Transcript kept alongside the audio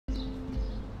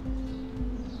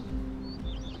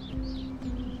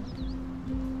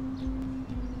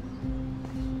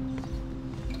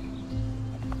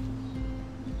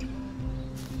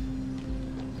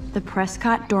The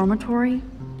Prescott dormitory?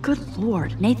 Good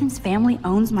lord, Nathan's family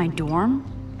owns my dorm?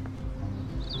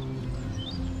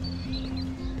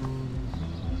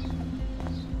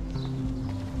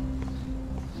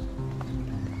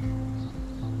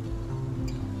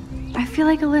 I feel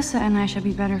like Alyssa and I should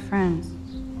be better friends.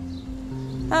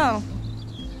 Oh.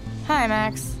 Hi,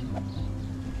 Max.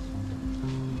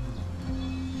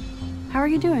 How are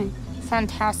you doing?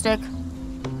 Fantastic.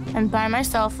 I'm by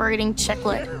myself reading chick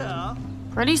lit.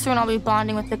 Pretty soon I'll be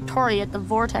bonding with Victoria at the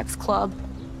Vortex Club.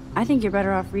 I think you're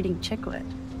better off reading chick lit.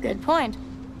 Good point.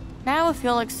 Now if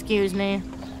you'll excuse me.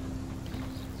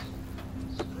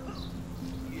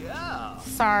 Yeah.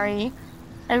 Sorry.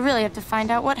 I really have to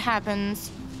find out what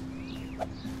happens.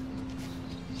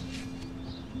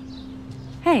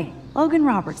 Hey, Logan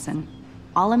Robertson.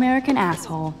 All-American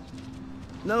asshole.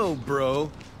 No,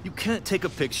 bro. You can't take a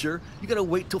picture. You gotta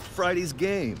wait till Friday's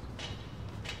game.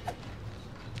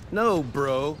 No,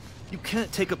 bro. You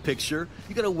can't take a picture.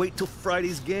 You gotta wait till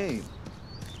Friday's game.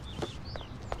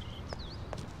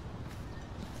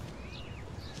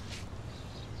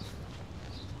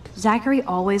 Zachary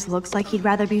always looks like he'd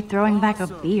rather be throwing back a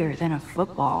beer than a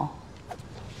football.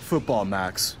 Football,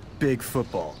 Max. Big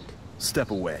football. Step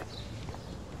away.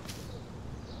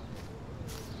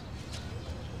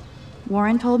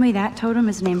 Warren told me that totem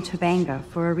is named Tobanga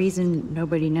for a reason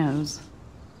nobody knows.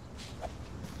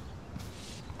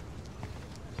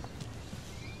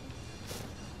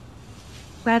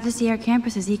 Glad to see our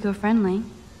campus is eco-friendly.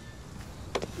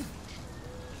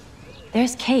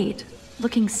 There's Kate,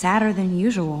 looking sadder than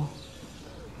usual.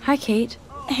 Hi, Kate.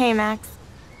 Hey, Max.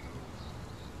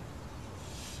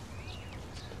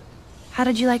 How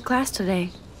did you like class today?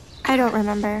 I don't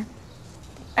remember.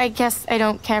 I guess I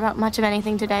don't care about much of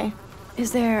anything today.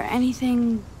 Is there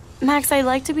anything... Max, I'd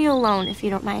like to be alone if you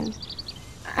don't mind.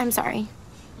 I'm sorry.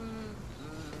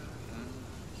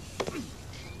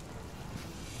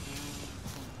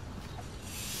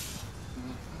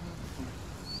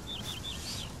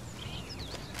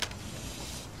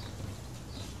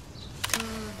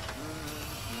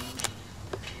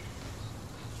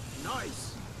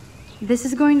 Nice. This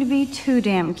is going to be too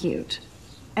damn cute.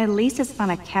 At least it's not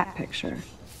a cat picture.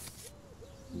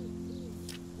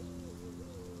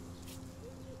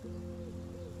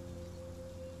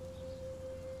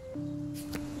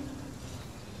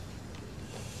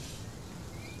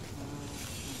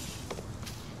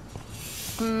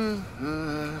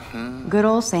 Good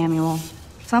old Samuel.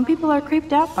 Some people are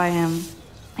creeped out by him.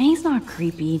 And he's not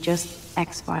creepy, just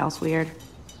X-Files weird.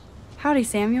 Howdy,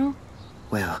 Samuel.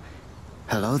 Well,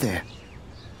 hello there.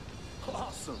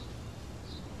 Awesome.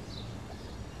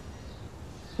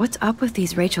 What's up with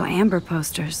these Rachel Amber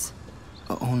posters?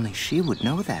 Only she would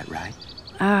know that, right?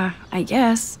 I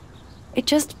guess. It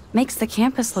just makes the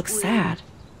campus look sad.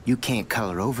 You can't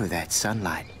color over that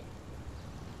sunlight.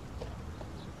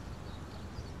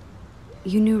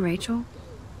 You knew Rachel?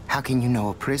 How can you know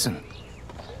a prison?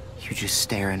 You just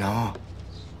stare in awe.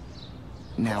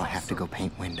 Now I have to go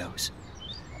paint windows.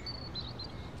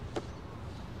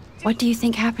 What do you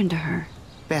think happened to her?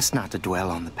 Best not to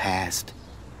dwell on the past.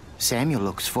 Samuel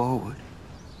looks forward,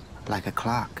 like a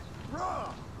clock.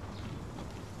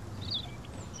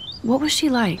 What was she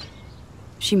like?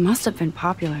 She must have been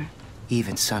popular.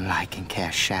 Even sunlight can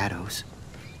cast shadows.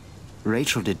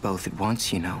 Rachel did both at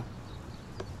once, you know.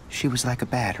 She was like a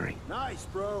battery. Nice,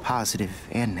 bro. Positive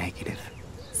and negative.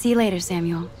 See you later,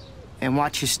 Samuel. And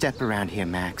watch your step around here,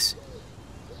 Max.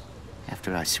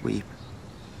 After I sweep,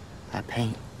 I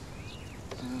paint.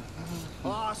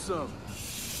 Awesome.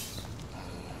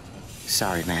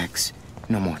 Sorry, Max.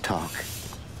 No more talk.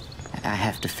 I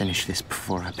have to finish this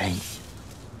before I paint.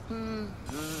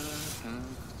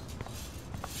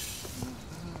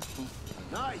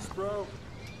 Nice, bro.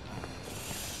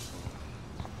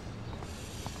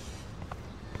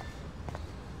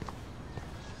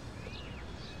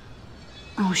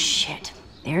 Oh shit.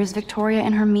 There's Victoria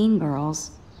and her mean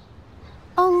girls.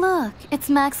 Oh look, it's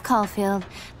Max Caulfield,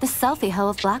 the selfie hoe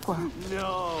of Blackwell.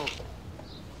 No.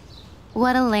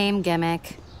 What a lame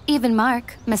gimmick. Even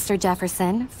Mark, Mr.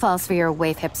 Jefferson, falls for your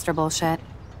wave hipster bullshit.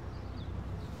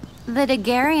 The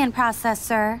Daguerrean process,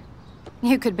 sir.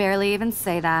 You could barely even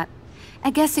say that. I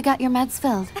guess you got your meds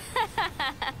filled.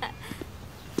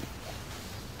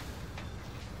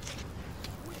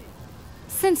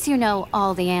 Since you know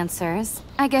all the answers,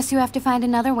 I guess you have to find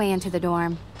another way into the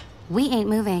dorm. We ain't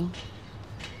moving.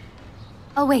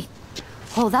 Oh wait,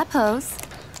 hold that pose.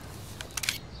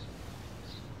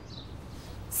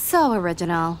 So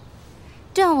original.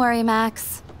 Don't worry,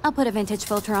 Max. I'll put a vintage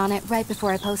filter on it right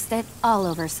before I post it all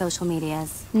over social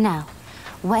medias. Now,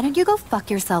 why don't you go fuck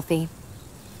your selfie?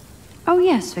 Oh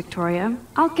yes, Victoria.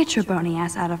 I'll get your bony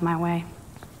ass out of my way.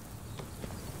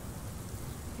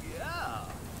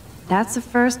 That's the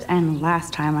first and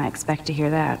last time I expect to hear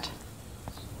that.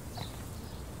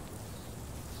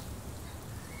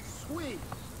 Sweet.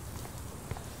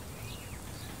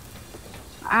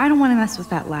 I don't want to mess with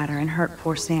that ladder and hurt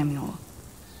poor Samuel.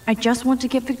 I just want to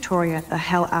get Victoria the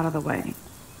hell out of the way.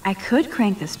 I could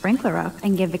crank the sprinkler up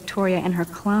and give Victoria and her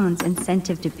clones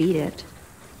incentive to beat it.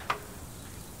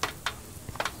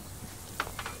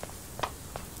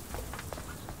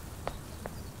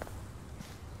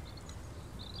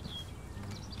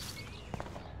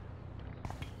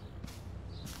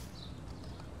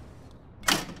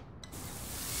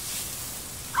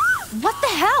 What the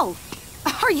hell?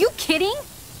 Are you kidding?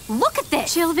 Look at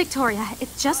this! Chill, Victoria.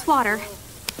 It's just water.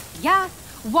 Yeah,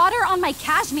 water on my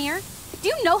cashmere. Do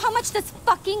you know how much this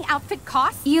fucking outfit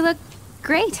costs? You look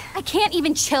great. I can't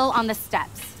even chill on the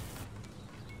steps.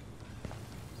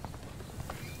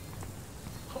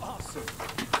 Awesome.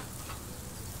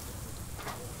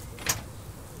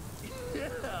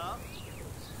 Yeah.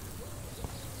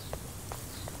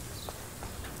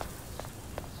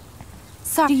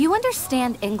 So, do you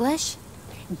understand English?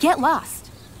 Get lost.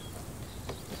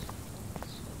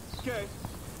 Okay.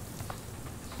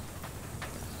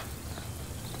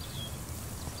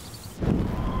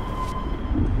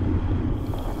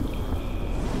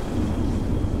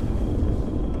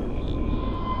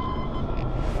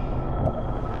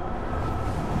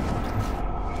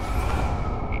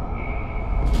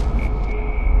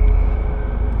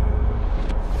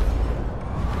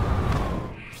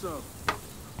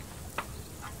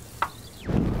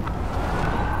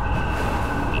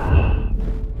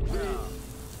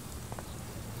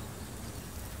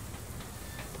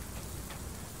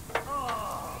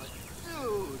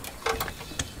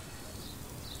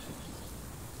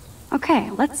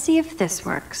 Okay, let's see if this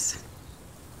works.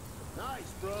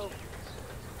 Nice, bro.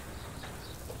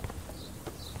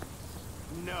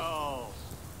 No.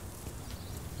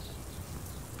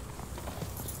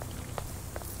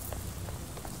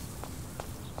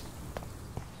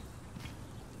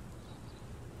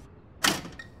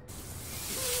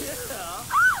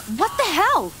 What the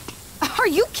hell? Are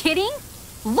you kidding?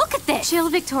 Look at this! Chill,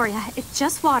 Victoria. It's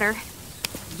just water.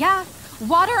 Yeah,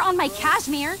 water on my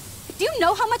cashmere. Do you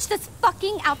know how much this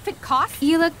fucking outfit costs?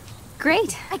 You look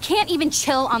great. I can't even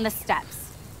chill on the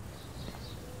steps.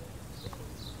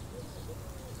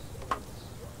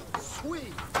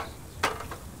 Sweet.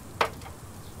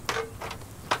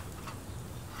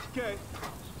 Okay.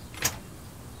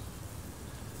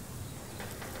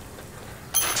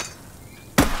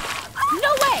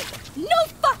 No way! No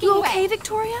fucking You way! okay,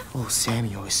 Victoria? Oh,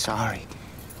 Samuel is sorry.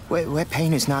 Wet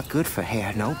paint is not good for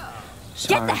hair, nope.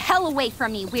 Sorry. Get the hell away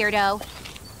from me, weirdo!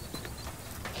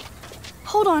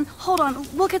 Hold on.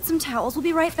 We'll get some towels. We'll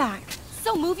be right back.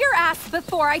 So move your ass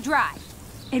before I dry.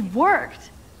 It worked!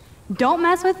 Don't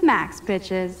mess with Max,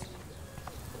 bitches.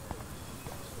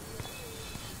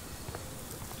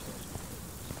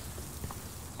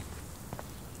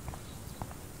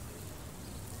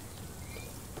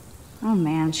 Oh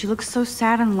man, she looks so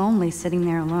sad and lonely sitting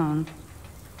there alone.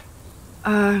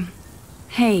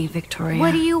 Hey, Victoria.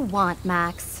 What do you want,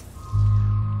 Max?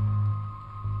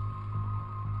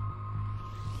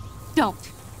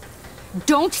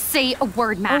 Don't say a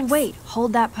word, Max. Oh wait,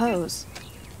 hold that pose.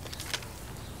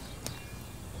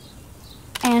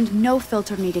 And no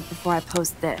filter needed before I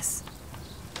post this.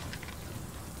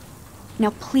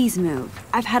 Now please move.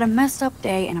 I've had a messed up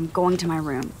day and I'm going to my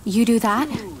room. You do that?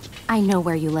 I know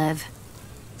where you live.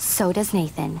 So does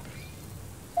Nathan.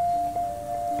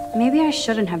 Maybe I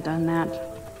shouldn't have done that.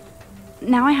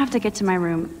 Now I have to get to my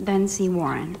room, then see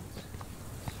Warren.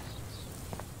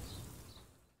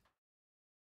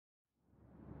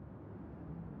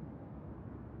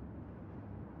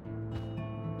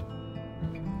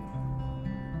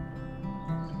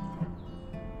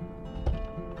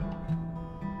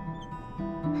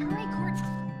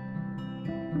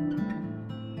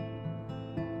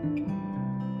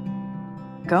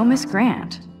 Go, Miss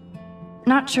Grant.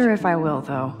 Not sure if I will,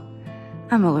 though.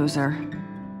 I'm a loser.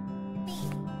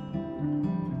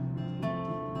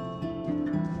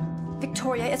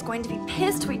 Victoria is going to be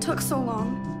pissed we took so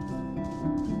long.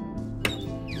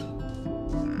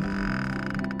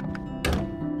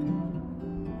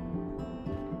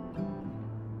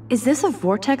 Is this a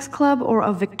Vortex Club or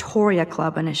a Victoria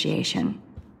Club initiation?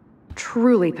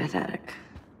 Truly pathetic.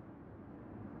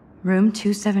 Room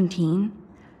 217?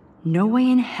 No way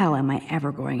in hell am I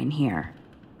ever going in here.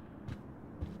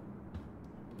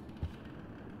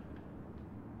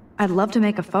 I'd love to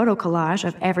make a photo collage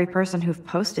of every person who've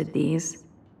posted these.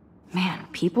 Man,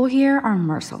 people here are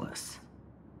merciless.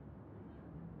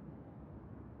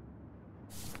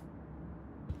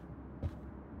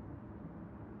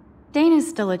 Dana's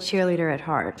still a cheerleader at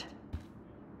heart.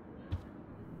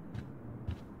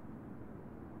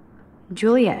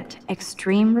 Juliet,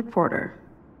 extreme reporter.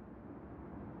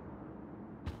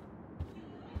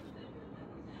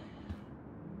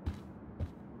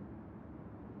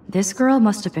 This girl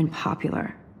must have been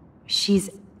popular. She's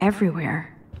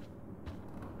everywhere.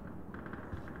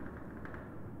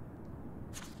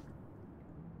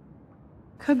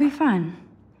 Could be fun.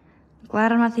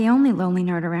 Glad I'm not the only lonely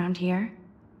nerd around here.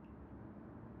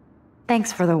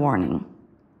 Thanks for the warning.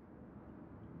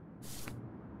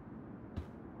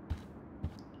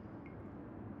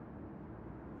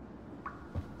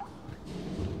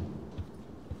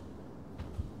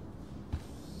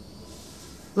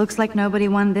 Looks like nobody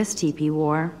won this TP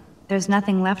war. There's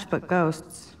nothing left but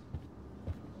ghosts.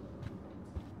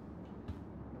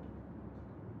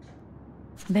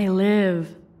 They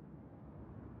live.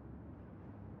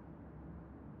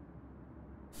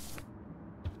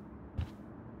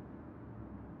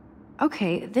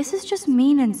 Okay, this is just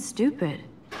mean and stupid.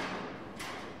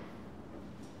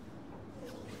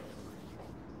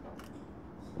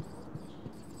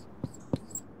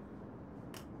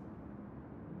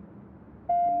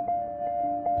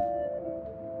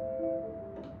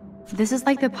 This is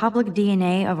like the public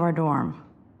DNA of our dorm.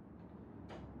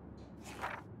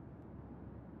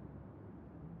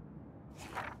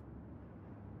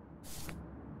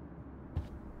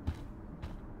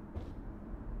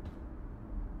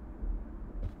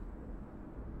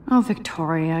 Oh,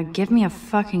 Victoria, give me a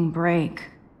fucking break.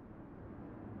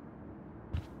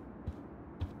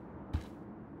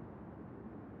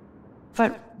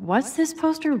 But what's this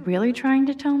poster really trying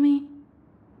to tell me?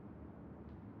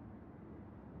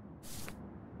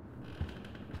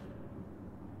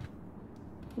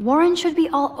 Warren should be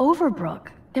all over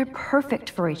Brooke. They're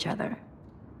perfect for each other.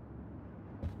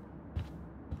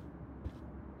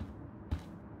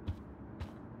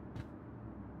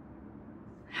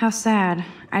 How sad.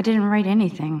 I didn't write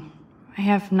anything. I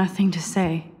have nothing to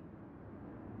say.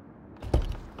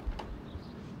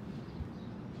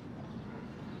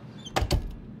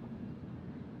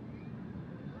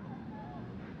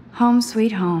 Home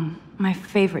sweet home, my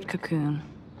favorite cocoon.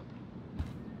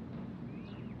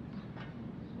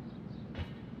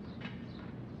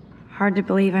 Hard to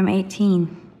believe I'm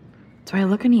 18. Do I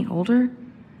look any older?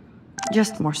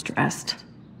 Just more stressed.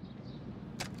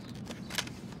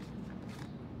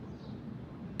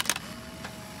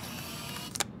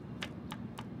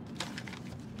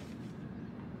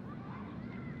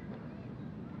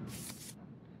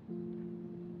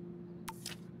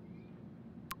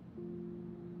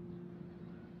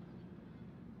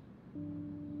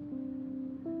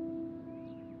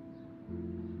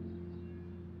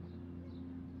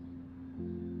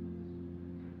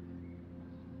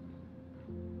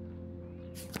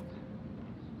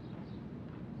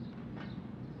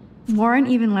 Warren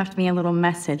even left me a little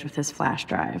message with his flash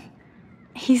drive.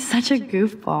 He's such a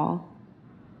goofball.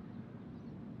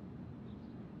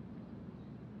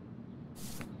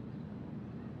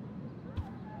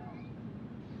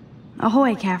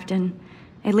 Ahoy, Captain.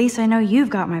 At least I know you've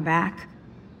got my back.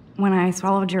 When I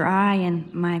swallowed your eye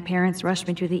and my parents rushed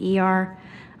me to the ER,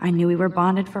 I knew we were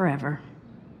bonded forever.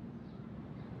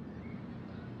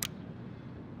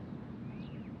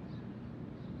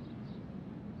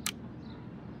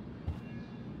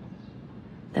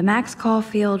 The Max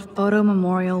Caulfield Photo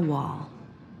Memorial Wall.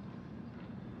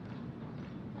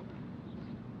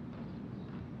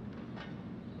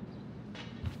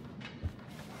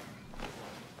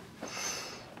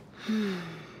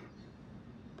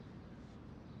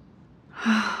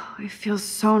 It feels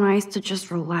so nice to just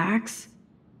relax.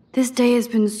 This day has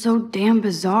been so damn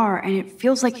bizarre, and it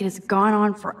feels like it has gone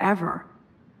on forever.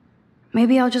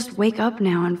 Maybe I'll just wake up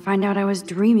now and find out I was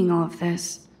dreaming all of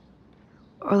this.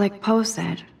 Or like Poe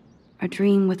said, a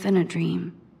dream within a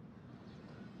dream.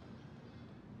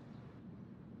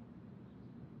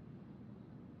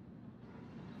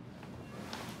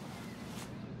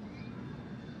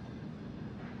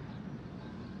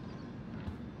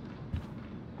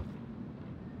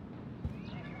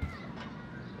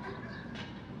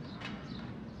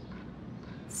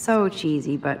 So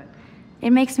cheesy, but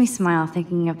it makes me smile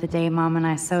thinking of the day Mom and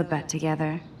I sewed that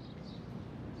together.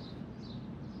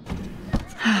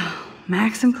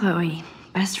 Max and Chloe,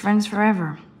 best friends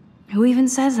forever. Who even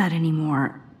says that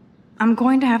anymore? I'm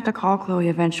going to have to call Chloe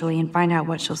eventually and find out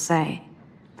what she'll say.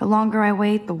 The longer I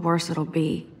wait, the worse it'll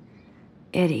be.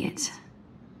 Idiot.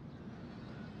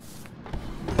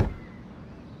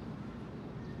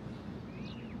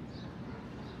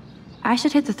 I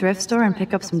should hit the thrift store and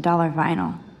pick up some dollar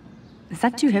vinyl. Is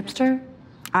that too hipster?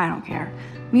 I don't care.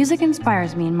 Music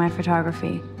inspires me in my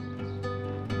photography.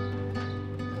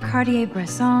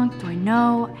 Cartier-Bresson,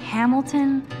 Doinot,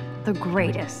 Hamilton, the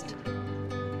greatest.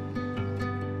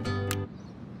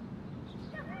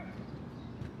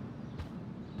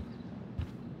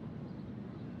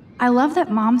 I love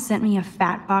that Mom sent me a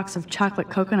fat box of chocolate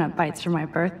coconut bites for my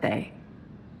birthday,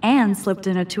 and slipped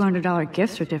in a $200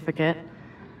 gift certificate.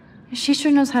 She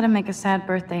sure knows how to make a sad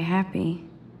birthday happy.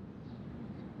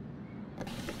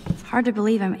 It's hard to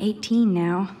believe I'm 18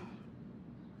 now.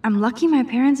 I'm lucky my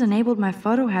parents enabled my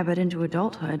photo habit into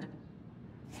adulthood.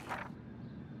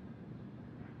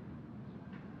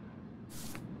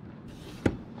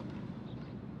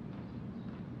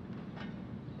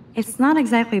 It's not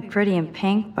exactly pretty and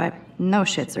pink, but no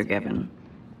shits are given.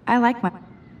 I like my...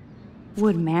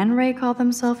 Would Man Ray call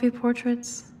them selfie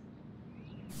portraits?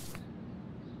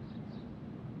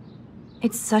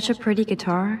 It's such a pretty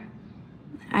guitar.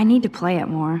 I need to play it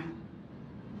more.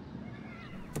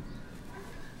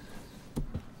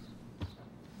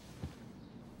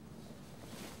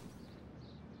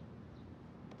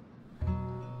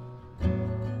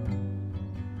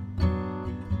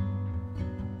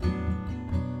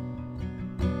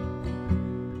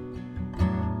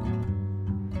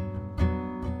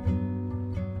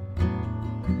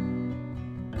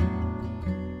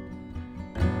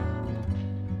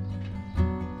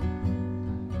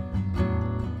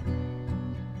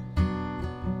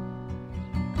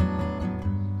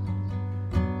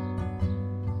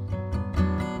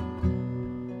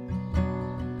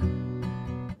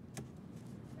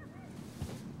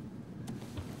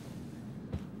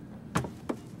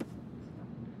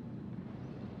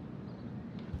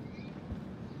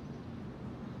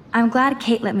 I'm glad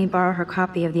Kate let me borrow her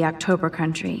copy of the October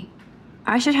Country.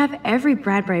 I should have every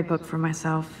Bradbury book for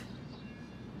myself.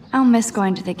 I'll miss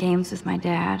going to the games with my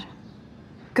dad.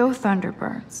 Go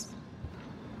Thunderbirds.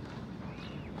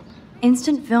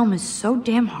 Instant film is so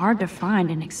damn hard to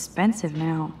find and expensive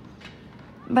now.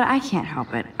 But I can't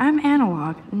help it. I'm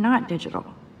analog, not digital.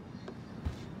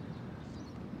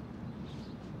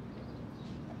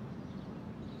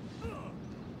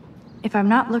 If I'm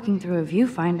not looking through a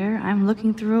viewfinder, I'm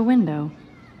looking through a window.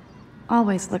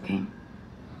 Always looking.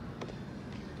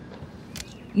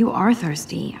 You are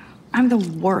thirsty. I'm the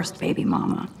worst baby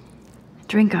mama.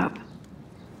 Drink up.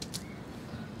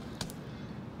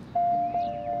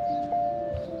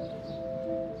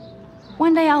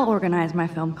 One day I'll organize my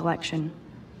film collection.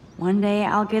 One day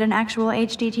I'll get an actual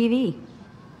HD TV.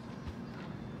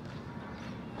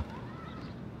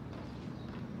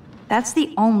 That's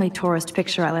the only tourist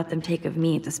picture I let them take of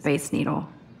me at the Space Needle.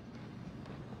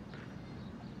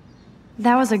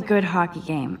 That was a good hockey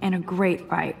game and a great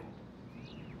fight.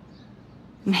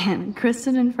 Man,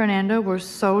 Kristen and Fernando were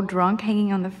so drunk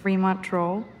hanging on the Fremont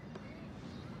Troll.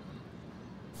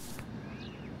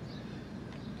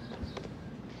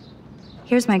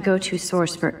 Here's my go-to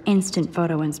source for instant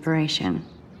photo inspiration.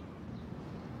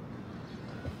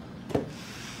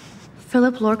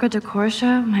 Philip Lorca de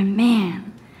Corsia, my man.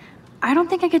 I don't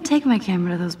think I could take my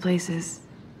camera to those places.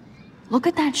 Look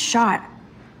at that shot.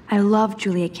 I love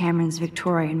Julia Cameron's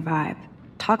Victorian vibe.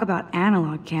 Talk about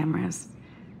analog cameras.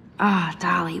 Ah,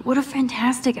 Dolly, what a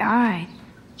fantastic eye.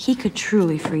 He could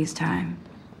truly freeze time.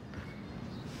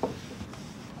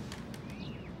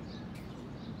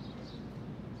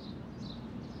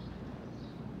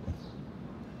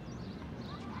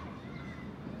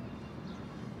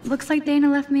 Looks like Dana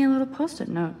left me a little post-it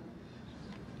note.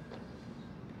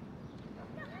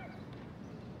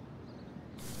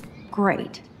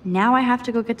 Great. Now I have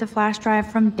to go get the flash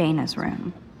drive from Dana's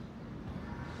room.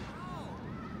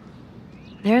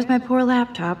 There's my poor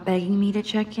laptop begging me to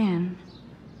check in.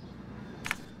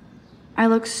 I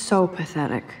look so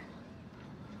pathetic.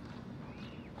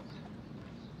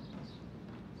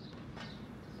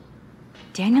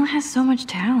 Daniel has so much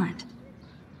talent.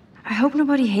 I hope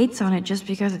nobody hates on it just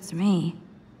because it's me.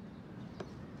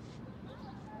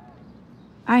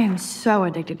 I am so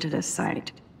addicted to this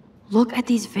site. Look at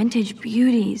these vintage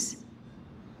beauties.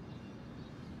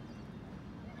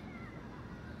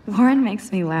 Warren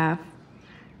makes me laugh.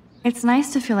 It's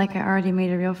nice to feel like I already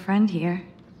made a real friend here.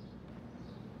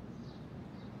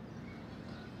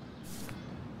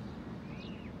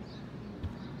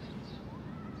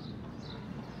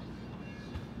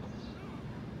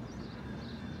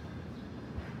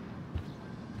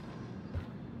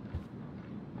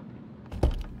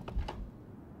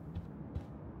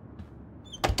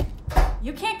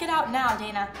 You can't get out now,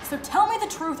 Dana, so tell me the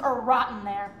truth or rot in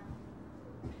there.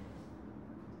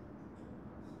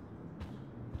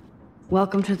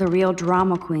 Welcome to the real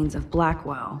drama queens of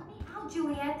Blackwell. Ow,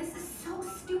 Juliet, this is so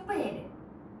stupid.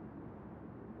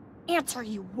 Answer,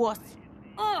 you wuss.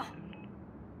 Ugh.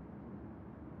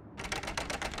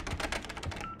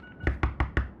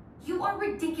 You are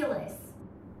ridiculous.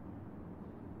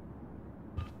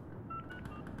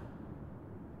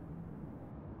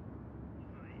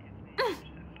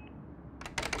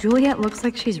 Juliet looks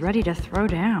like she's ready to throw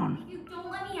down. If you don't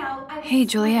let me out, I will... Hey,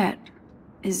 Juliet.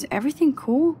 Is everything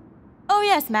cool? Oh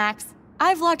yes, Max.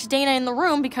 I've locked Dana in the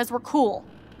room because we're cool.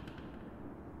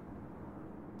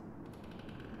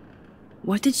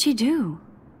 What did she do?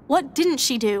 What didn't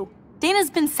she do? Dana's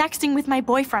been sexting with my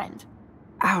boyfriend.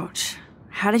 Ouch.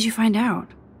 How did you find out?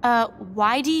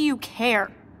 Why do you care?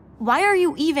 Why are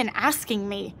you even asking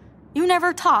me? You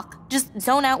never talk, just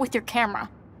zone out with your camera.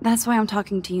 That's why I'm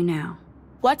talking to you now.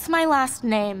 What's my last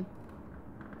name?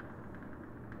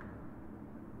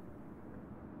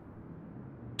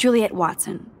 Juliet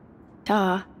Watson.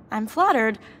 Duh. I'm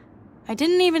flattered. I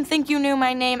didn't even think you knew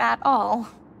my name at all.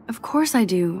 Of course I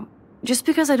do. Just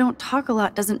because I don't talk a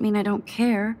lot doesn't mean I don't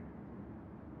care.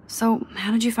 So,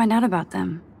 how did you find out about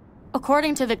them?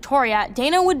 According to Victoria,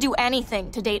 Dana would do anything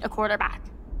to date a quarterback.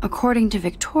 According to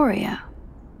Victoria?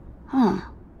 Huh.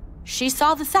 She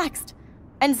saw the sext,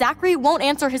 and Zachary won't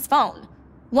answer his phone.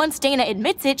 Once Dana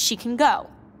admits it, she can go.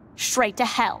 Straight to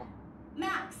hell.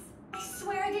 Max, I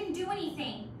swear I didn't do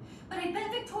anything. But I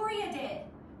bet Victoria did.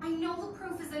 I know the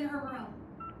proof is in her room.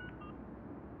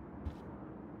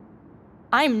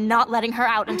 I'm not letting her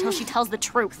out until she tells the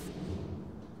truth.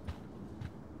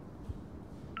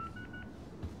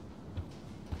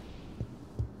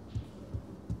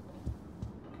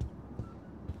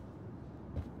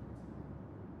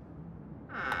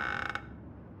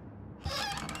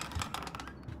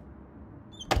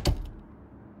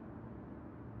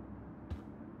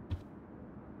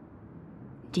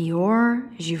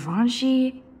 Dior,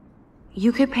 Givenchy.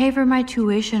 You could pay for my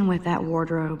tuition with that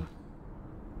wardrobe.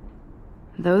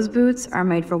 Those boots are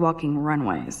made for walking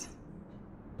runways.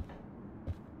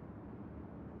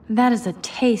 That is a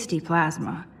tasty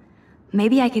plasma.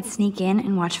 Maybe I could sneak in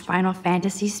and watch Final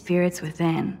Fantasy Spirits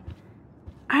Within.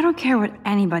 I don't care what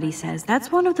anybody says,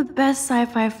 that's one of the best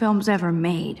sci-fi films ever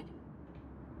made.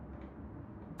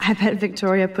 I bet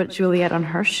Victoria put Juliet on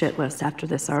her shit list after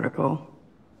this article.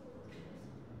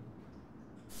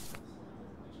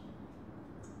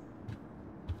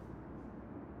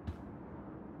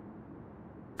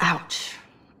 Ouch.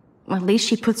 Well, at least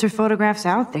she puts her photographs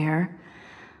out there.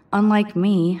 Unlike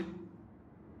me.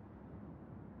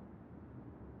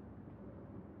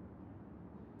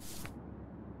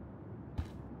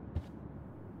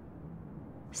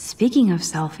 Speaking of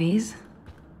selfies...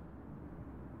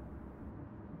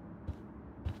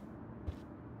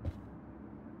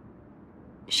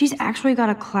 She's actually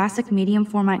got a classic medium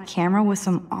format camera with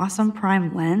some awesome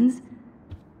prime lens.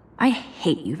 I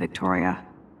hate you, Victoria.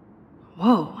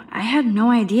 Whoa, I had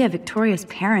no idea Victoria's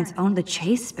parents owned the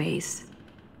Chase space.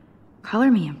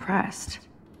 Color me impressed.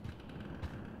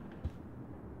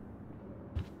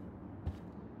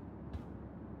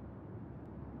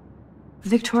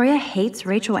 Victoria hates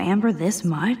Rachel Amber this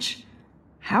much?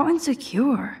 How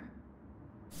insecure.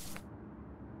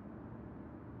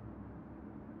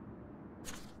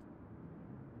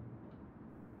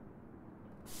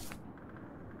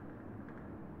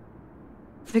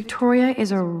 Victoria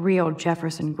is a real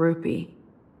Jefferson groupie.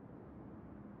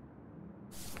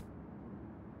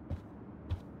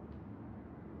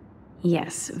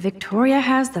 Yes, Victoria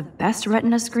has the best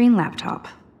Retina screen laptop.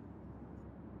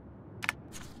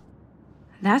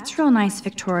 That's real nice,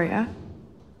 Victoria.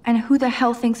 And who the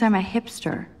hell thinks I'm a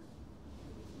hipster?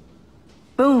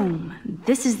 Boom!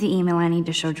 This is the email I need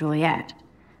to show Juliet.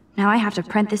 Now I have to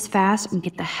print this fast and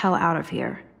get the hell out of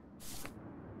here.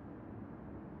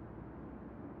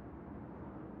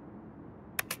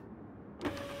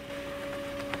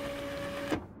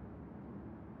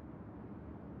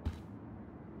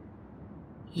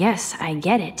 Yes, I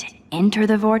get it. Enter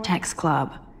the Vortex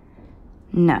Club.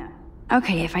 No.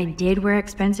 Okay, if I did wear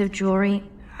expensive jewelry,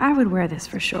 I would wear this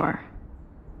for sure.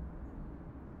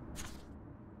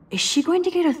 Is she going to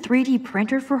get a 3D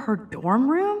printer for her dorm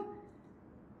room?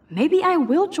 Maybe I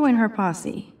will join her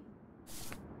posse.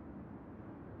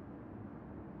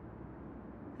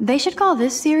 They should call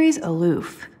this series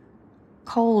Aloof.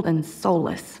 Cold and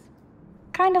soulless.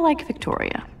 Kinda like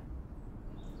Victoria.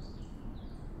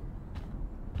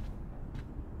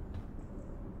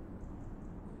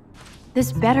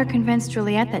 This better convince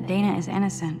Juliet that Dana is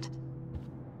innocent.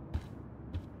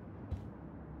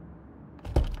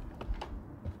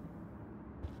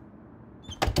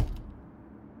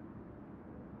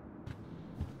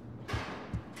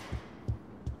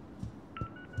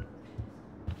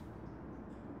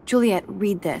 Juliet,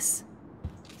 read this.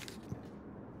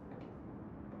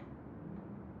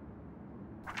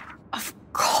 Of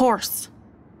course.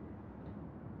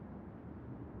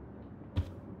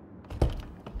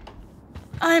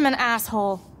 I'm an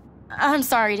asshole. I'm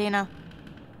sorry, Dana.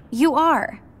 You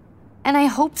are. And I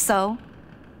hope so.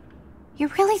 You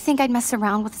really think I'd mess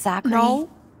around with Zachary? No,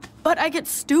 but I get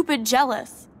stupid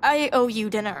jealous. I owe you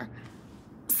dinner.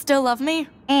 Still love me?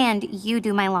 And you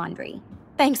do my laundry.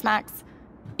 Thanks, Max.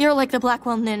 You're like the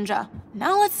Blackwell Ninja.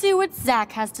 Now let's see what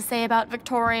Zach has to say about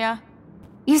Victoria.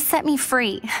 You set me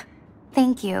free.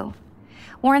 Thank you.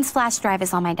 Warren's flash drive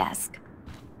is on my desk.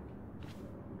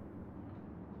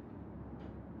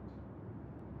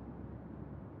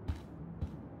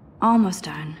 Almost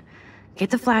done. Get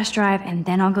the flash drive, and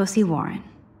then I'll go see Warren.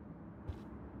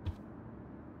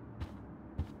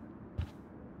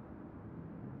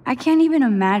 I can't even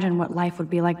imagine what life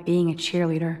would be like being a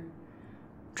cheerleader.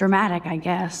 Dramatic, I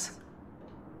guess.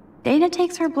 Dana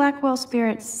takes her Blackwell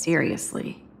spirit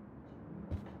seriously.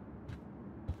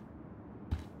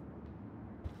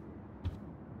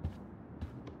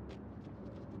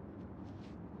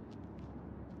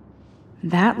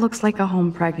 That looks like a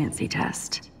home pregnancy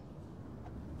test.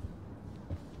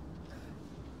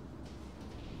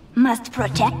 Must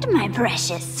protect my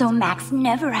precious so Max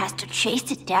never has to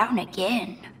chase it down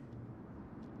again.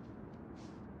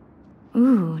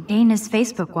 Ooh, Dana's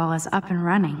Facebook wall is up and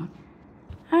running.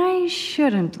 I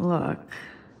shouldn't look.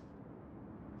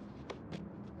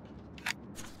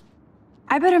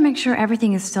 I better make sure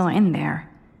everything is still in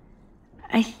there.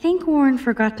 I think Warren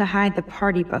forgot to hide the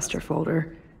Party Buster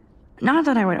folder. Not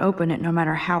that I would open it no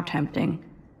matter how tempting.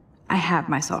 I have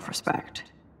my self-respect.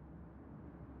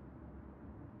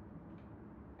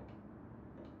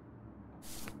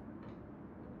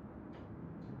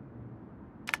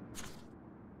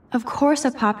 Of course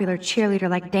a popular cheerleader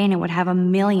like Dana would have a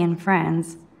million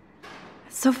friends.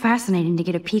 It's so fascinating to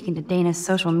get a peek into Dana's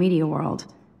social media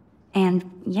world. And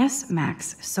yes,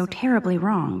 Max, so terribly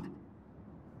wrong.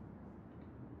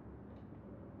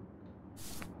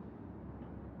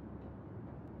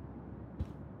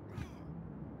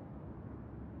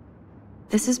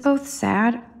 This is both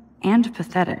sad and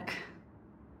pathetic.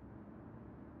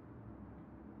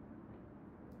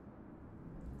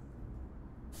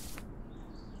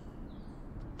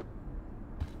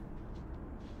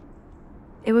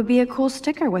 It would be a cool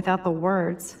sticker without the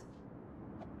words.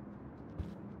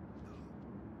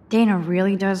 Dana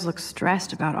really does look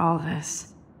stressed about all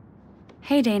this.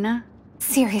 Hey, Dana.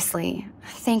 Seriously,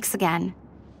 thanks again.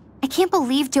 I can't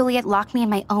believe Juliet locked me in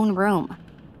my own room.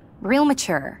 Real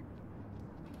mature.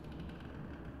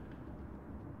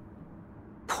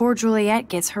 Poor Juliet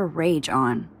gets her rage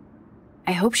on.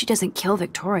 I hope she doesn't kill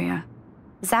Victoria.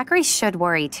 Zachary should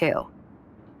worry too.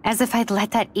 As if I'd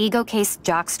let that ego-cased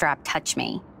jockstrap touch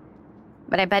me.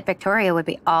 But I bet Victoria would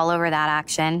be all over that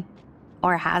action.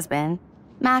 Or has been.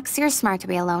 Max, you're smart to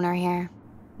be a loner here.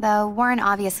 Though Warren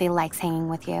obviously likes hanging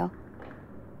with you.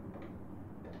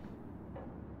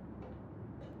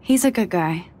 He's a good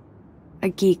guy. A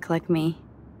geek like me.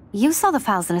 You saw the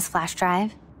files in his flash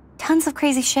drive. Tons of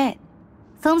crazy shit.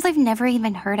 Films I've never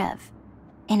even heard of.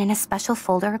 And in a special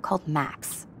folder called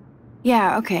Max.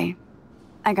 Yeah, okay.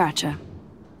 I gotcha.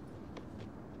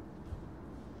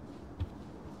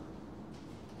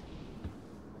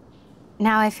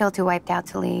 Now I feel too wiped out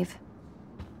to leave.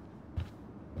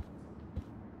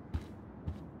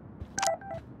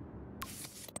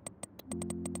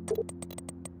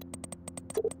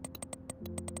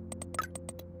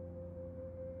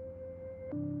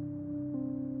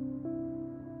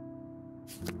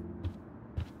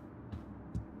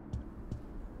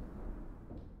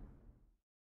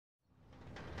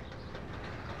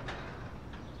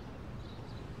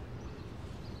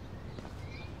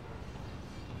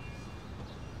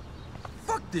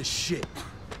 This shit.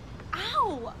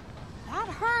 Ow! That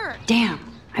hurt. Damn,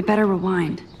 I better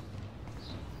rewind.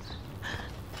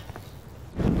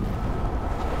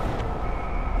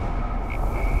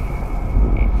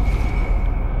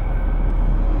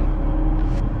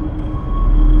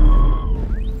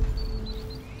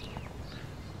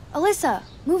 Alyssa,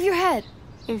 move your head.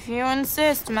 If you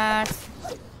insist, Max.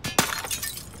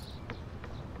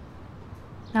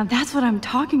 Now that's what I'm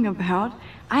talking about.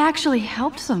 I actually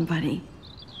helped somebody.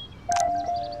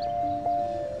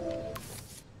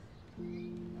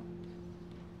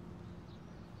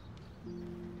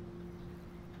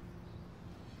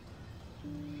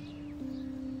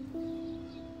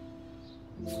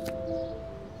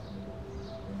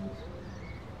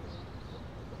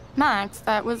 Max,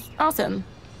 that was awesome.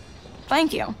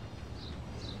 Thank you.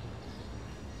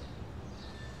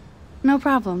 No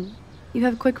problem. You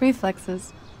have quick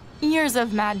reflexes. Years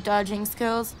of mad dodging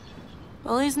skills.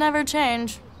 Bullies never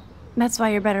change. That's why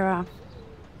you're better off.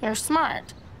 You're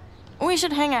smart. We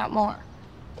should hang out more.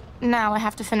 Now I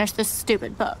have to finish this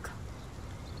stupid book.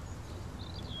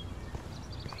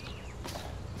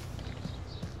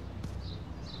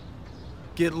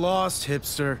 Get lost,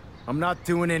 hipster. I'm not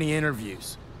doing any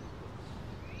interviews.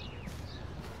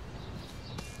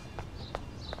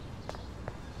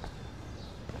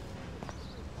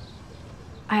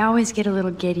 I always get a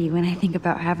little giddy when I think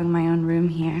about having my own room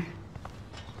here.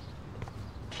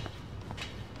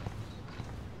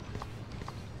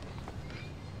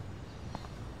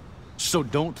 So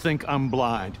don't think I'm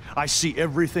blind. I see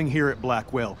everything here at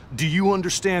Blackwell. Do you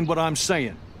understand what I'm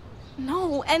saying?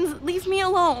 No, and leave me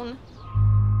alone.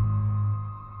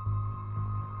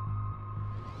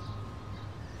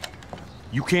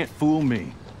 You can't fool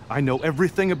me. I know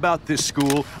everything about this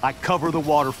school. I cover the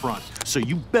waterfront. So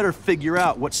you better figure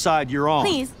out what side you're on.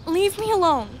 Please, leave me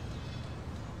alone.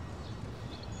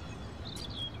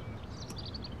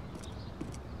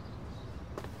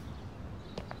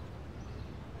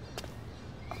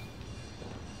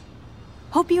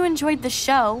 Hope you enjoyed the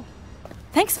show.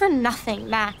 Thanks for nothing,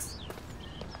 Max.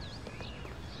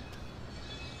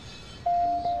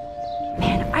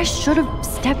 Man, I should have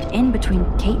stepped in between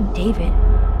Kate and David.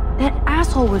 That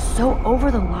asshole was so over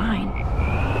the line.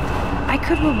 I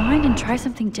could rewind and try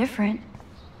something different.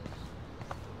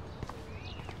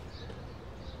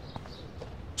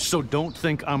 So don't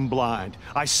think I'm blind.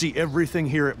 I see everything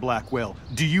here at Blackwell.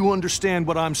 Do you understand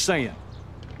what I'm saying?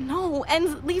 No,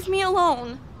 and leave me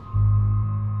alone.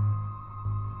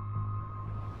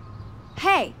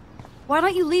 Hey, why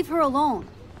don't you leave her alone?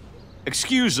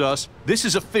 Excuse us, this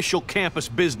is official campus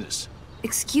business.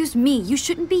 Excuse me, you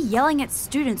shouldn't be yelling at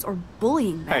students or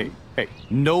bullying them. Hey,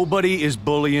 nobody is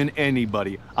bullying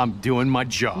anybody. I'm doing my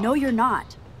job. No, you're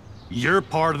not. You're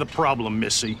part of the problem,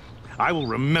 Missy. I will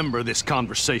remember this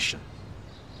conversation.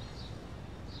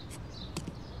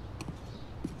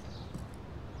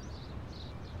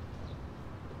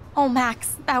 Oh,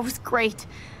 Max, that was great.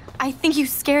 I think you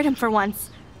scared him for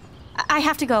once. I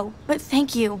have to go, but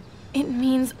thank you. It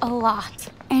means a lot.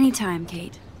 Anytime,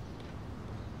 Kate.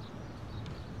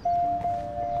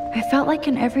 I felt like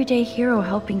an everyday hero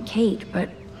helping Kate, but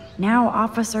now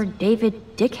Officer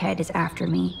David Dickhead is after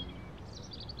me.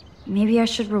 Maybe I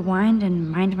should rewind and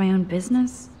mind my own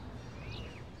business?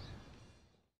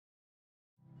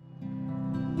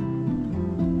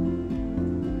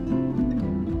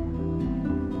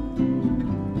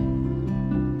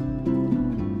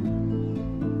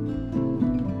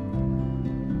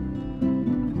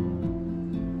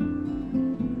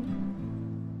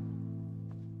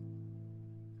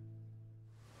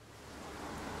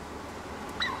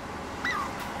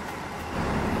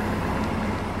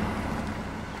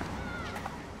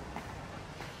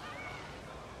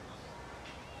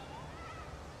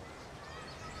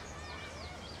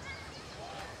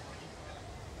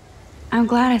 I'm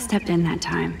glad I stepped in that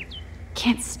time.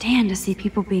 Can't stand to see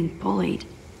people being bullied.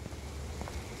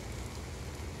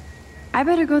 I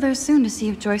better go there soon to see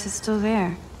if Joyce is still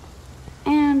there.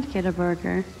 And get a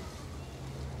burger.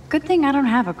 Good thing I don't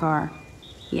have a car.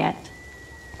 Yet.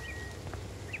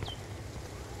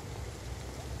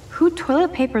 Who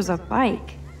toilet papers a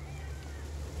bike?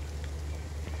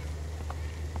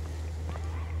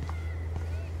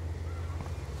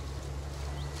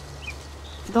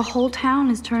 The whole town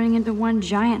is turning into one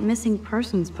giant missing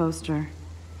persons poster.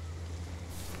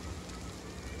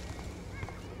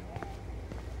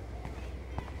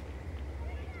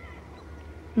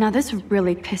 Now this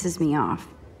really pisses me off.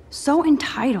 So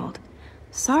entitled.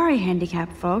 Sorry,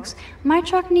 handicapped folks. My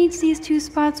truck needs these 2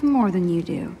 spots more than you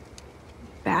do.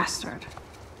 Bastard.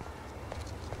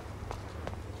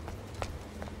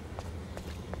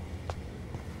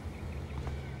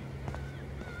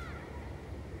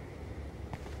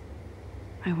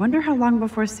 I wonder how long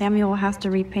before Samuel has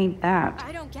to repaint that.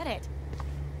 I don't get it.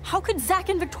 How could Zach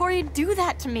and Victoria do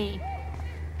that to me?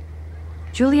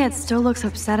 Juliet still looks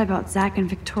upset about Zach and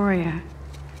Victoria.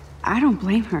 I don't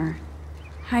blame her.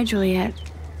 Hi, Juliet.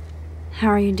 How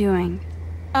are you doing?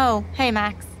 Oh, hey,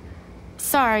 Max.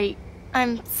 Sorry,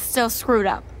 I'm still screwed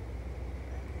up.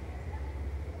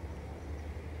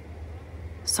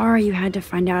 Sorry you had to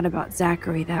find out about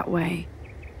Zachary that way.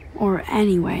 Or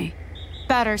anyway.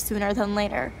 Better sooner than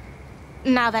later.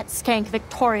 Now that skank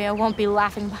Victoria won't be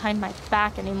laughing behind my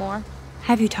back anymore.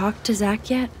 Have you talked to Zach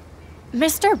yet?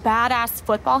 Mr. Badass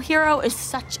Football Hero is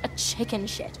such a chicken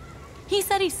shit. He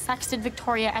said he sexted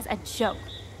Victoria as a joke.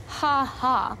 Ha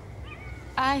ha.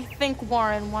 I think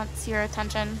Warren wants your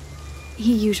attention.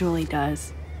 He usually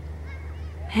does.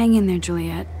 Hang in there,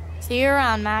 Juliet. See you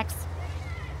around, Max.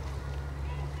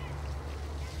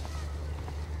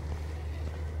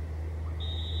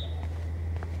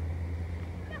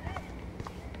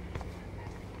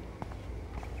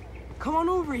 Come on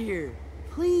over here,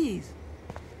 please.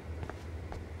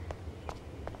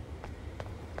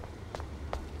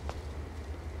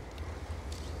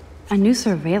 A new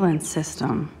surveillance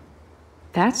system.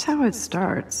 That's how it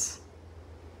starts.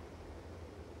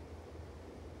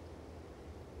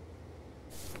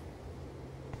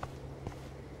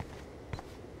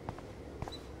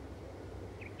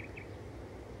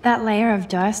 That layer of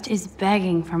dust is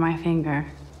begging for my finger.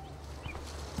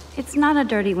 It's not a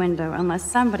dirty window unless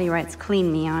somebody writes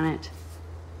 "clean me" on it.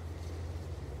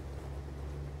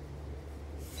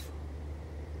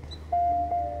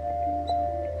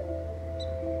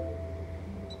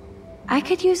 I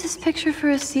could use this picture for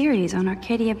a series on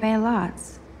Arcadia Bay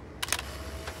lots.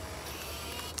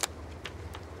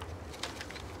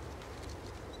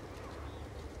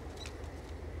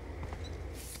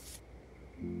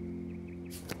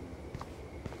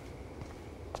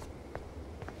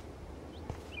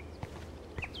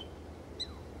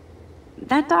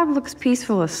 That dog looks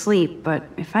peaceful asleep, but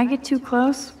if I get too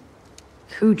close,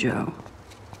 Cujo.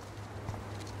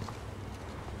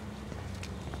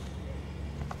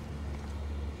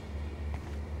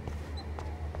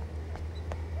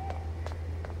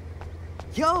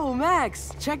 Yo,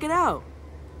 Max, check it out.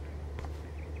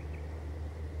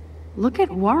 Look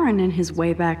at Warren in his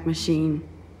Wayback Machine.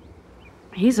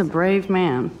 He's a brave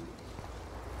man.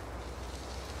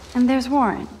 And there's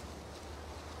Warren.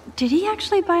 Did he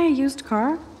actually buy a used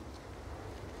car?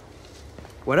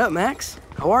 What up, Max?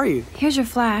 How are you? Here's your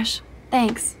flash.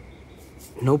 Thanks.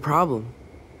 No problem.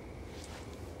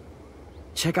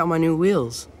 Check out my new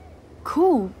wheels.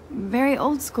 Cool. Very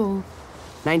old school.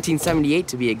 1978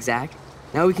 to be exact.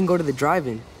 Now we can go to the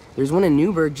drive-in. There's one in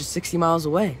Newburgh just 60 miles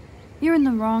away. You're in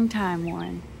the wrong time,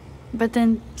 Warren. But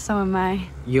then, so am I.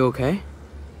 You okay?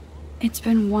 It's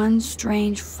been one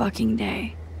strange fucking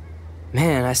day.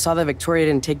 Man, I saw that Victoria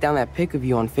didn't take down that pic of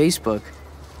you on Facebook.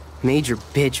 Major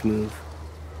bitch move.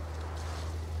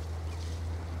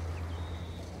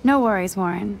 No worries,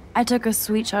 Warren. I took a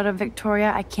sweet shot of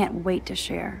Victoria I can't wait to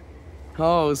share.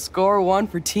 Oh, score one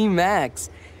for Team Max.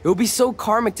 It would be so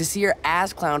karmic to see her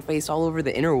ass clown face all over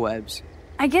the interwebs.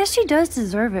 I guess she does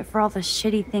deserve it for all the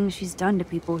shitty things she's done to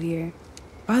people here.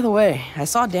 By the way, I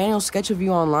saw Daniel's sketch of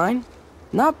you online.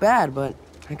 Not bad, but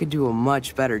I could do a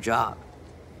much better job.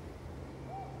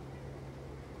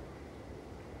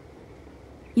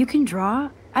 You can draw?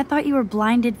 I thought you were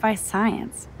blinded by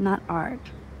science, not art.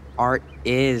 Art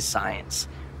is science.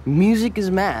 Music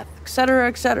is math, etc.,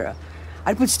 etc.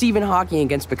 I'd put Stephen Hawking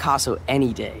against Picasso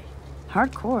any day.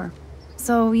 Hardcore.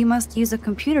 So you must use a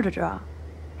computer to draw.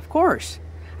 Of course.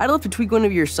 I'd love to tweak one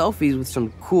of your selfies with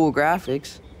some cool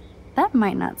graphics. That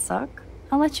might not suck.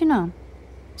 I'll let you know.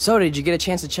 So, did you get a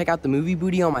chance to check out the movie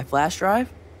booty on my flash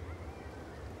drive?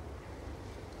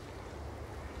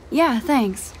 Yeah,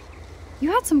 thanks.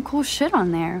 You had some cool shit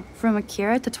on there, from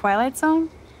Akira to Twilight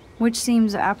Zone, which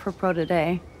seems apropos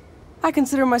today. I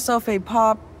consider myself a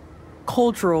pop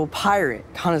cultural pirate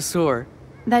connoisseur.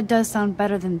 That does sound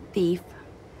better than thief.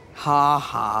 Ha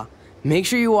ha. Make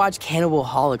sure you watch Cannibal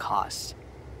Holocaust.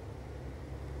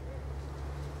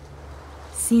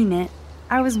 Seen it.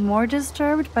 I was more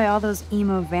disturbed by all those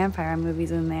emo vampire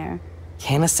movies in there.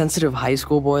 Can a sensitive high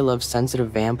school boy love sensitive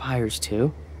vampires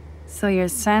too? So you're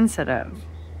sensitive.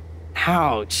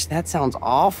 Ouch, that sounds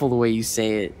awful the way you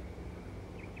say it.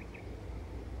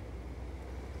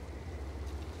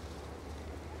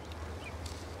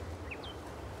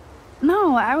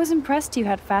 No, I was impressed you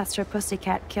had faster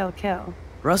Pussycat Kill Kill.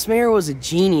 Russ Meyer was a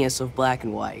genius of black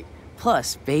and white.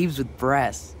 Plus, babes with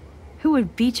breasts. Who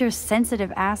would beat your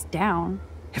sensitive ass down?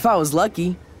 If I was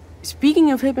lucky.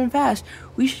 Speaking of hip and fast,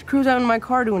 we should cruise out in my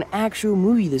car to an actual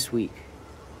movie this week.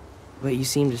 But you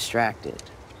seem distracted.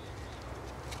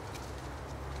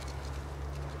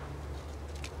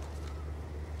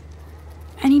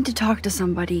 I need to talk to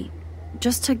somebody,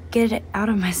 just to get it out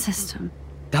of my system.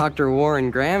 Dr. Warren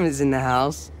Graham is in the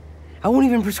house. I won't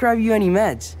even prescribe you any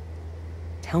meds.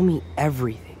 Tell me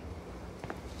everything.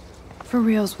 For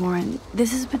reals, Warren,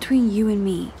 this is between you and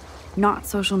me, not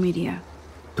social media.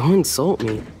 Don't insult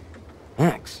me.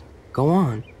 Max, go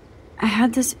on. I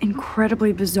had this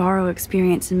incredibly bizarro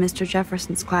experience in Mr.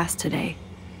 Jefferson's class today.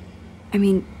 I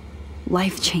mean,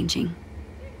 life-changing.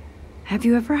 Have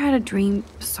you ever had a dream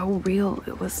so real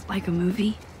it was like a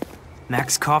movie?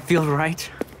 Max Caulfield,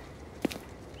 right?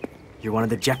 You're one of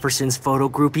the Jefferson's photo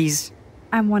groupies?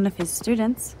 I'm one of his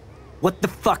students. What the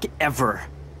fuck ever?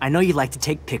 I know you like to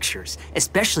take pictures,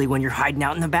 especially when you're hiding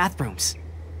out in the bathrooms.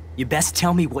 You best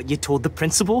tell me what you told the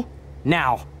principal,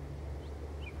 now.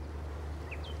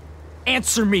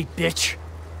 Answer me, bitch!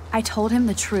 I told him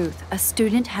the truth. A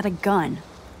student had a gun.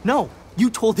 No,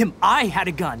 you told him I had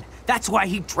a gun. That's why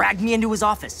he dragged me into his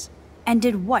office. And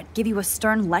did what, give you a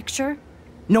stern lecture?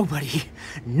 Nobody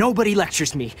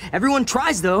lectures me. Everyone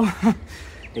tries, though.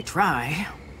 They try.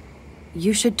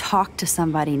 You should talk to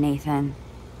somebody, Nathan.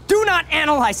 Do not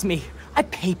analyze me! I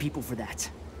pay people for that.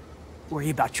 Worry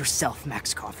about yourself,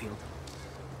 Max Caulfield.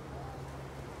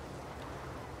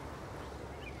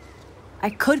 I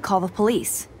could call the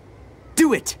police.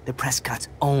 Do it! The Prescotts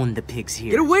own the pigs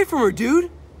here. Get away from her, dude!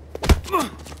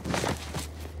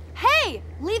 Hey!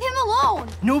 Leave him alone!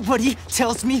 Nobody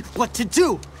tells me what to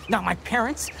do! Not my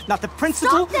parents, not the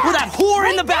principal, Stop that! or that whore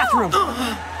in the Right bathroom!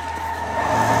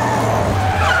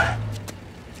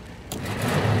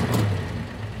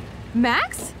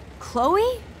 Max?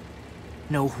 Chloe?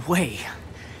 No way.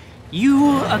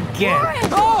 You again.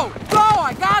 Go! Go!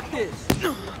 I got this!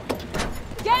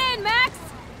 Get in, Max!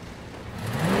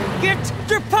 Get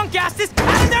your punk asses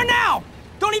out of there now!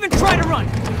 Don't even try to run!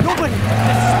 Nobody!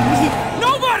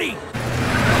 Nobody!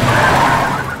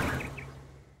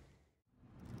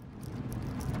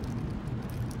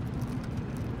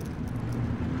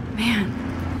 Man,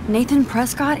 Nathan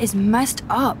Prescott is messed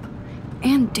up.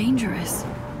 And dangerous.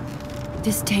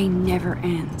 This day never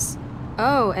ends.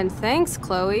 Oh, and thanks,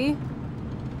 Chloe.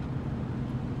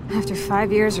 After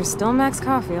 5 years, you're still Max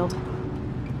Caulfield.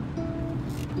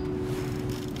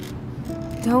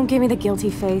 Don't give me the guilty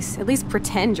face. At least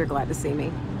pretend you're glad to see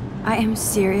me. I am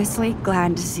seriously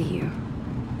glad to see you.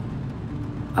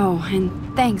 Oh,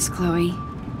 and thanks, Chloe.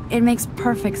 It makes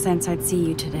perfect sense I'd see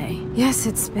you today. Yes,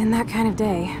 it's been that kind of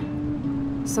day.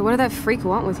 So what did that freak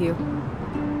want with you?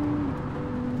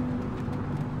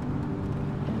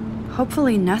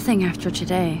 Hopefully nothing after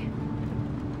today.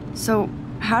 So,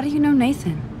 how do you know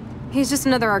Nathan? He's just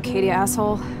another Arcadia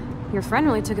asshole. Your friend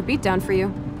really took a beat down for you.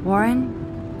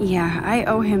 Warren? Yeah, I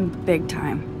owe him big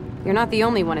time. You're not the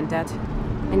only one in debt.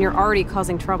 And you're already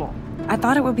causing trouble. I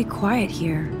thought it would be quiet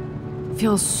here.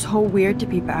 Feels so weird to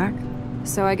be back.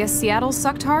 So I guess Seattle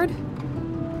sucked hard?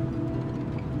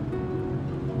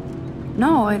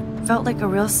 No, it felt like a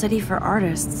real city for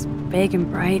artists. Big and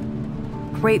bright.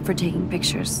 Great for taking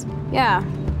pictures. Yeah,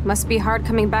 must be hard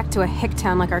coming back to a hick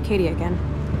town like Arcadia again.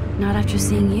 Not after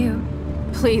seeing you.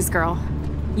 Please, girl.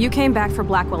 You came back for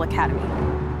Blackwell Academy.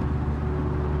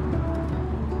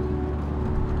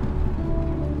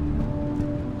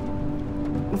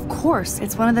 Of course,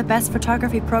 it's one of the best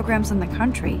photography programs in the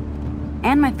country.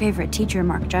 And my favorite teacher,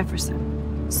 Mark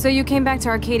Jefferson. So you came back to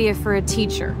Arcadia for a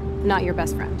teacher, not your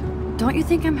best friend. Don't you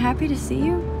think I'm happy to see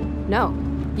you? No.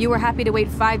 You were happy to wait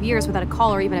 5 years without a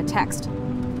call or even a text.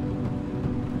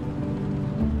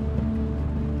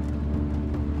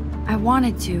 I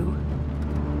wanted to.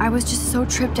 I was just so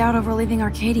tripped out over leaving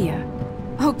Arcadia.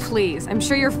 Oh, please. I'm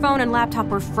sure your phone and laptop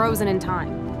were frozen in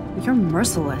time. You're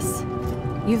merciless.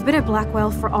 You've been at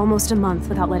Blackwell for almost a month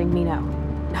without letting me know.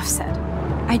 Enough said.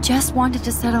 I just wanted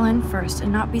to settle in first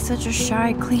and not be such a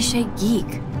shy, cliché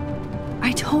geek.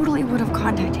 I totally would have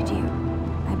contacted you.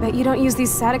 I bet you don't use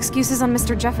these sad excuses on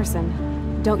Mr.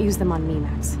 Jefferson. Don't use them on me,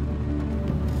 Max.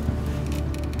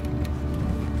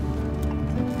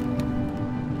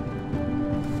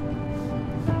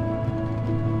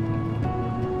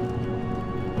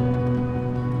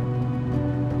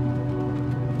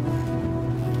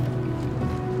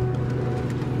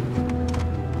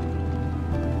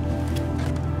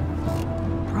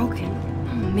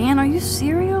 Man, are you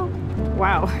serial?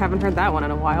 Wow, haven't heard that one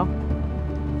in a while.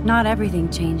 Not everything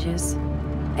changes.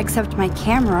 Except my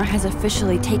camera has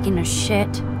officially taken a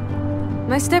shit.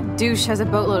 My step-douche has a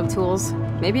boatload of tools.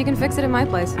 Maybe you can fix it at my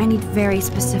place. I need very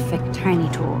specific, tiny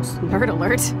tools. Nerd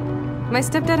alert. My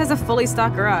stepdad has a fully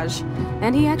stocked garage,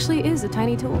 and he actually is a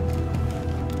tiny tool.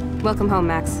 Welcome home,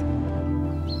 Max.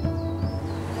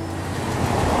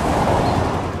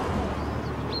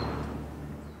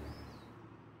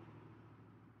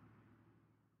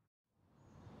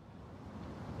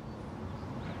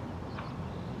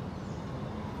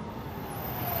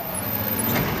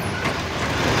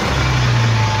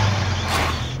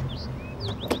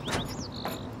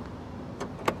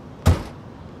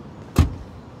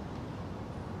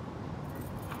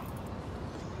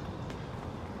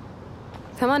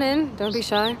 Come on in, don't be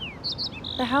shy.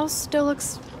 The house still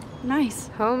looks nice.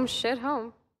 Home shit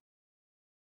home.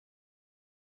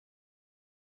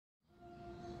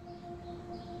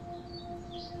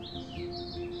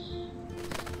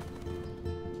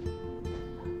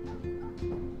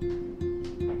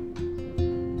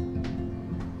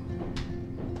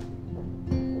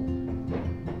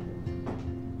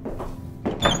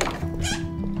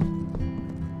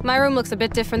 My room looks a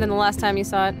bit different than the last time you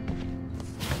saw it.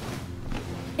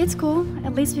 It's cool.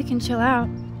 At least we can chill out.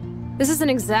 This isn't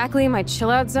exactly my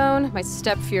chill-out zone. My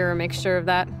step-Fuhrer makes sure of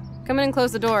that. Come in and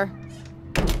close the door.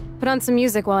 Put on some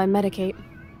music while I medicate.